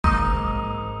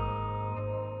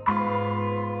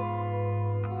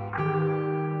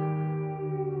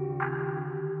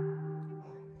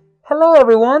Hello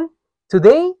everyone!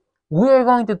 Today we are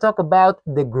going to talk about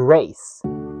the Greys.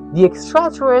 The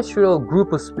extraterrestrial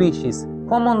group of species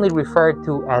commonly referred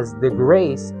to as the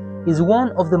Greys is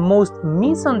one of the most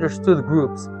misunderstood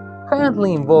groups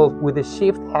currently involved with the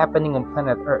shift happening on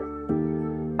planet Earth.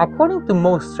 According to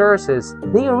most sources,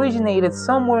 they originated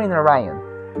somewhere in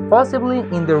Orion, possibly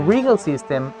in the Rigel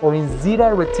system or in Zeta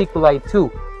Reticuli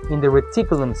 2 in the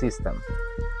Reticulum system.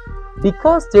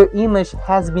 Because their image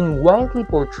has been widely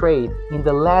portrayed in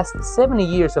the last 70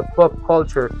 years of pop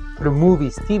culture through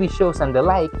movies, TV shows, and the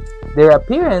like, their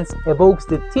appearance evokes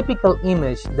the typical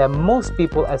image that most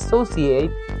people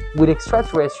associate with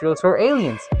extraterrestrials or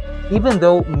aliens, even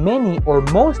though many or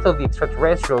most of the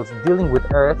extraterrestrials dealing with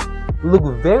Earth look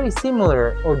very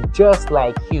similar or just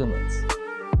like humans.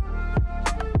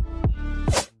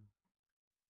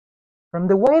 From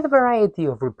the wide variety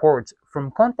of reports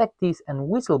from contactees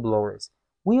and whistleblowers,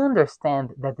 we understand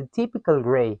that the typical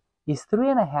Grey is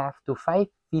 3.5 to 5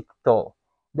 feet tall.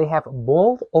 They have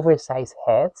bold, oversized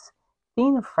heads,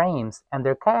 thin frames, and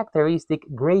their characteristic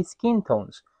gray skin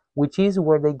tones, which is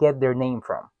where they get their name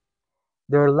from.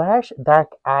 Their large, dark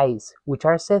eyes, which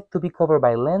are said to be covered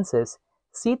by lenses,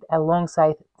 sit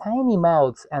alongside tiny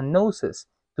mouths and noses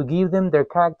to give them their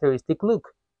characteristic look.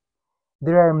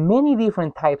 There are many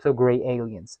different types of gray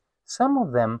aliens, some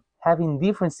of them having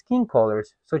different skin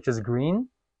colors such as green,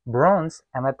 bronze,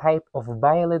 and a type of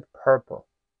violet purple,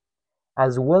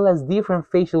 as well as different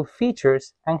facial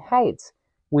features and heights,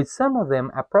 with some of them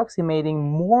approximating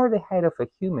more the height of a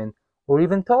human or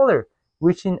even taller,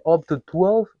 reaching up to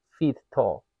 12 feet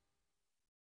tall.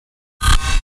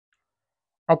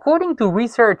 According to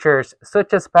researchers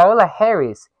such as Paola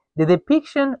Harris, the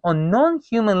depiction on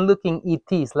non-human-looking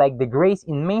ETs like the Greys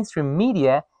in mainstream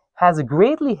media has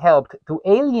greatly helped to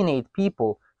alienate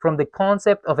people from the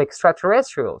concept of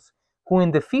extraterrestrials, who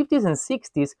in the 50s and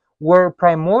 60s were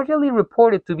primordially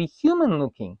reported to be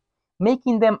human-looking,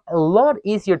 making them a lot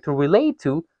easier to relate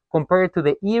to compared to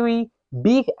the eerie,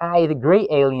 big-eyed gray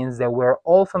aliens that we're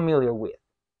all familiar with.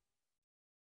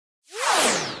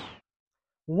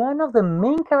 One of the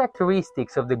main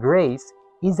characteristics of the Greys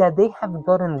is that they have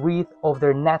gotten rid of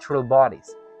their natural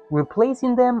bodies,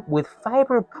 replacing them with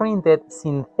fiber-printed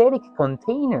synthetic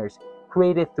containers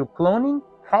created through cloning,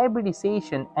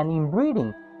 hybridization, and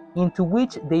inbreeding, into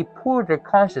which they pour their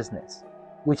consciousness,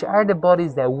 which are the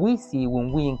bodies that we see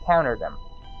when we encounter them.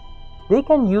 They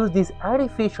can use these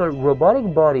artificial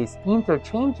robotic bodies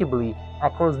interchangeably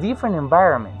across different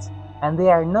environments, and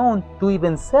they are known to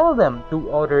even sell them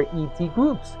to other ET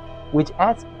groups, which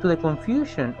adds to the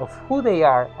confusion of who they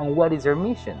are and what is their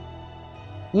mission.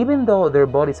 Even though their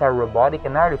bodies are robotic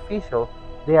and artificial,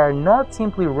 they are not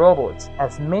simply robots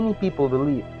as many people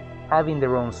believe, having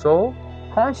their own soul,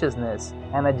 consciousness,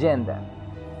 and agenda.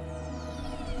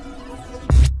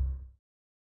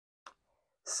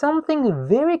 Something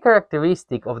very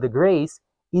characteristic of the Greys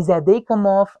is that they come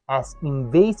off as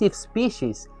invasive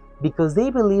species because they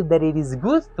believe that it is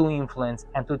good to influence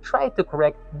and to try to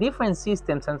correct different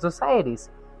systems and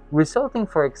societies, resulting,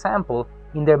 for example,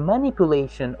 in their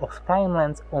manipulation of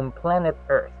timelines on planet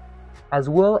Earth, as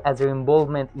well as their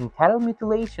involvement in cattle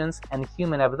mutilations and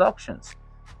human abductions,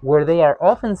 where they are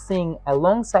often seen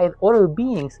alongside other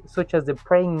beings such as the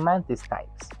praying mantis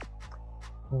types.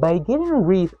 By getting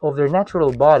rid of their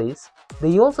natural bodies,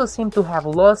 they also seem to have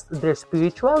lost their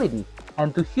spirituality,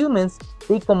 and to humans,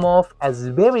 they come off as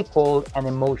very cold and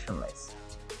emotionless.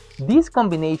 This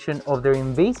combination of their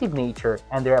invasive nature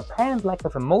and their apparent lack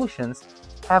of emotions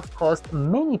have caused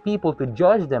many people to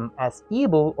judge them as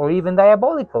evil or even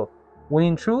diabolical, when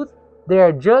in truth, they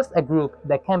are just a group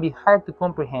that can be hard to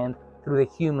comprehend through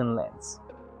the human lens.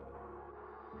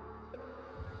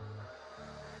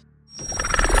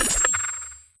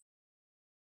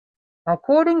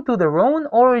 According to their own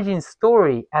origin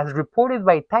story as reported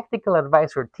by Tactical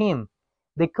Advisor Team,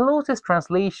 the closest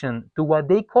translation to what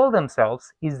they call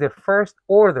themselves is the First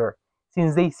Order,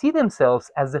 since they see themselves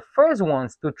as the first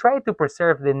ones to try to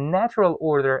preserve the natural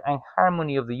order and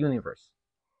harmony of the universe.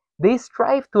 They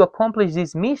strive to accomplish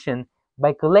this mission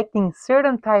by collecting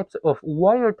certain types of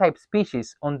warrior-type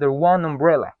species under one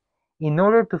umbrella, in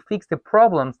order to fix the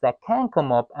problems that can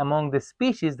come up among the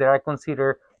species that are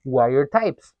considered warrior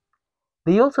types.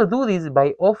 They also do this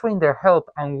by offering their help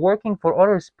and working for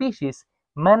other species,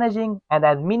 managing and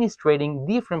administrating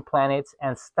different planets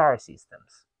and star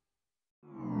systems.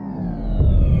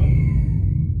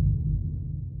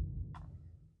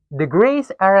 The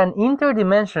Greys are an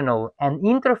interdimensional and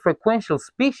interfrequential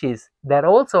species that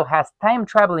also has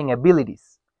time-traveling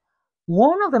abilities.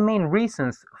 One of the main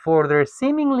reasons for their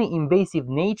seemingly invasive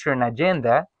nature and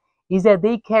agenda is that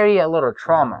they carry a lot of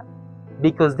trauma,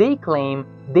 because they claim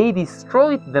they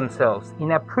destroyed themselves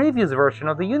in a previous version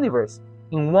of the universe,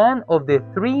 in one of the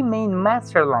three main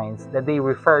master lines that they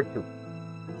refer to.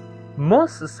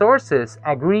 Most sources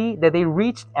agree that they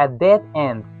reached a dead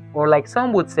end, or like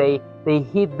some would say, they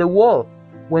hit the wall,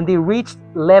 when they reached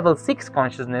level 6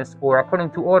 consciousness, or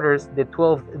according to others, the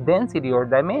 12th density or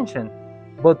dimension,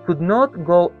 but could not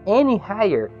go any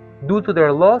higher due to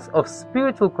their loss of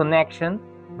spiritual connection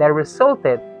that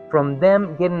resulted from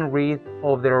them getting rid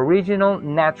of their original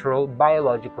natural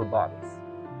biological bodies.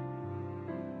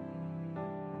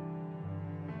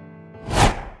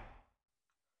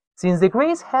 Since the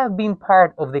Greys have been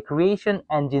part of the creation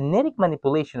and genetic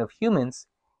manipulation of humans,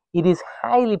 it is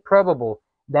highly probable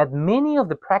that many of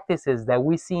the practices that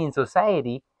we see in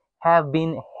society have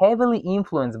been heavily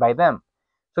influenced by them,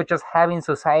 such as having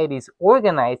societies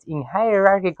organized in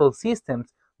hierarchical systems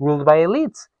ruled by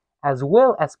elites, as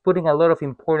well as putting a lot of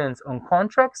importance on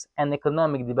contracts and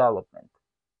economic development.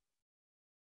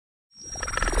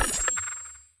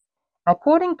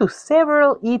 According to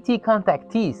several ET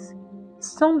contactees,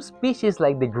 some species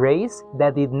like the Greys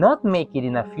that did not make it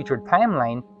in a future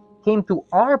timeline came to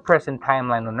our present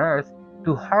timeline on Earth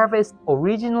to harvest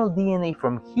original DNA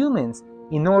from humans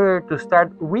in order to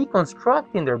start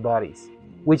reconstructing their bodies,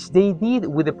 which they did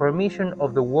with the permission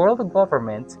of the world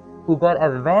governments who got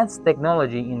advanced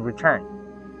technology in return.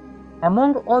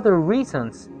 Among other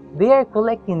reasons, they are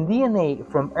collecting DNA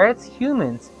from Earth's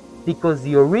humans because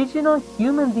the original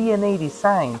human DNA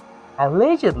design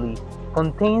allegedly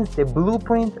contains the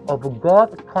blueprint of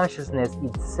God consciousness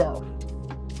itself,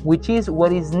 which is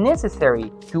what is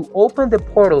necessary to open the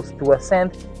portals to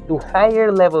ascend to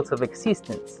higher levels of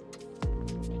existence.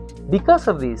 Because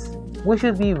of this, we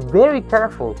should be very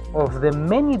careful of the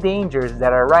many dangers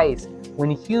that arise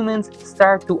when humans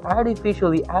start to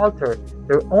artificially alter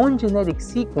their own genetic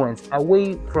sequence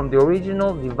away from the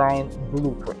original divine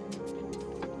blueprint.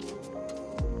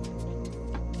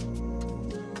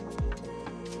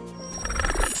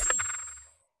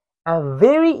 A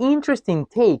very interesting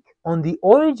take on the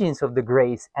origins of the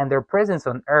Greys and their presence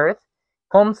on Earth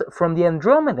comes from the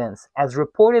Andromedans, as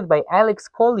reported by Alex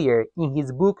Collier in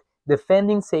his book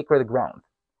Defending Sacred Ground.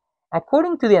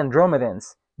 According to the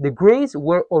Andromedans, the Greys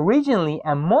were originally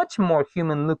a much more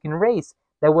human-looking race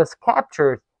that was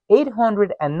captured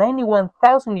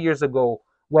 891,000 years ago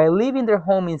while leaving their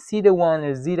home in Zeta 1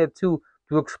 or Zeta 2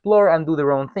 to explore and do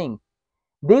their own thing.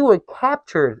 They were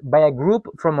captured by a group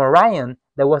from Orion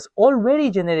that was already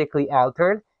genetically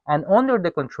altered and under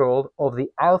the control of the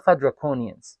Alpha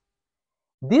Draconians.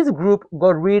 This group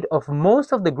got rid of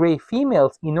most of the Grey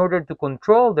females in order to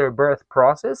control their birth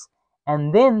process,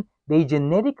 and then they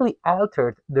genetically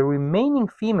altered the remaining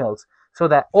females so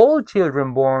that all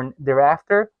children born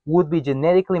thereafter would be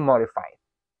genetically modified.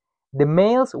 The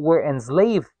males were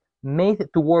enslaved, made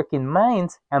to work in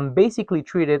mines, and basically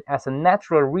treated as a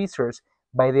natural resource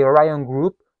by the Orion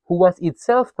group, who was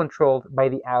itself controlled by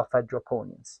the Alpha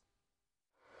Draconians.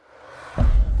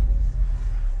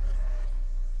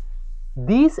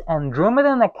 This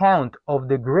Andromedan account of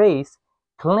the Greys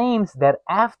claims that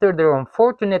after their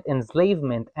unfortunate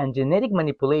enslavement and genetic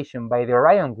manipulation by the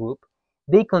Orion group,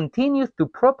 they continued to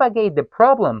propagate the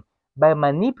problem by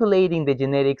manipulating the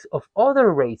genetics of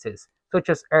other races, such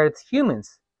as Earth's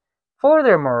humans.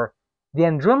 Furthermore, the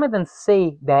Andromedans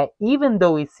say that even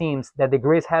though it seems that the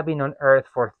Greys have been on Earth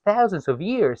for thousands of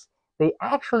years, they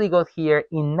actually got here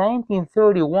in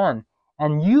 1931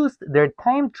 and used their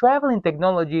time-traveling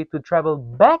technology to travel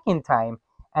back in time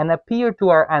and appear to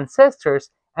our ancestors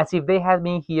as if they had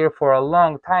been here for a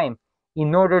long time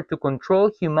in order to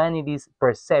control humanity's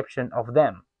perception of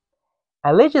them.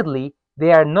 Allegedly,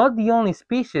 they are not the only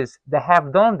species that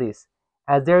have done this,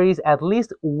 as there is at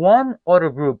least one other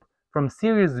group from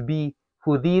Sirius B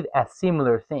who did a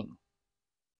similar thing.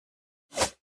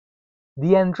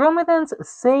 The Andromedans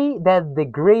say that the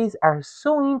Greys are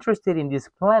so interested in this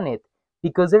planet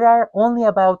because there are only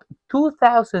about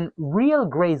 2,000 real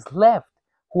Greys left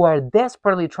who are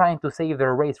desperately trying to save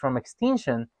their race from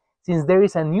extinction, since there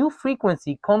is a new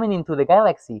frequency coming into the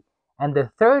galaxy and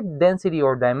the third density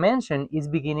or dimension is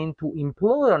beginning to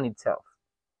implode on itself.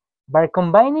 By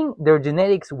combining their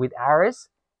genetics with ours,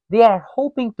 they are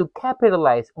hoping to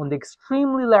capitalize on the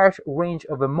extremely large range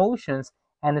of emotions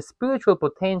and spiritual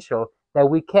potential that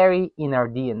we carry in our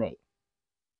DNA.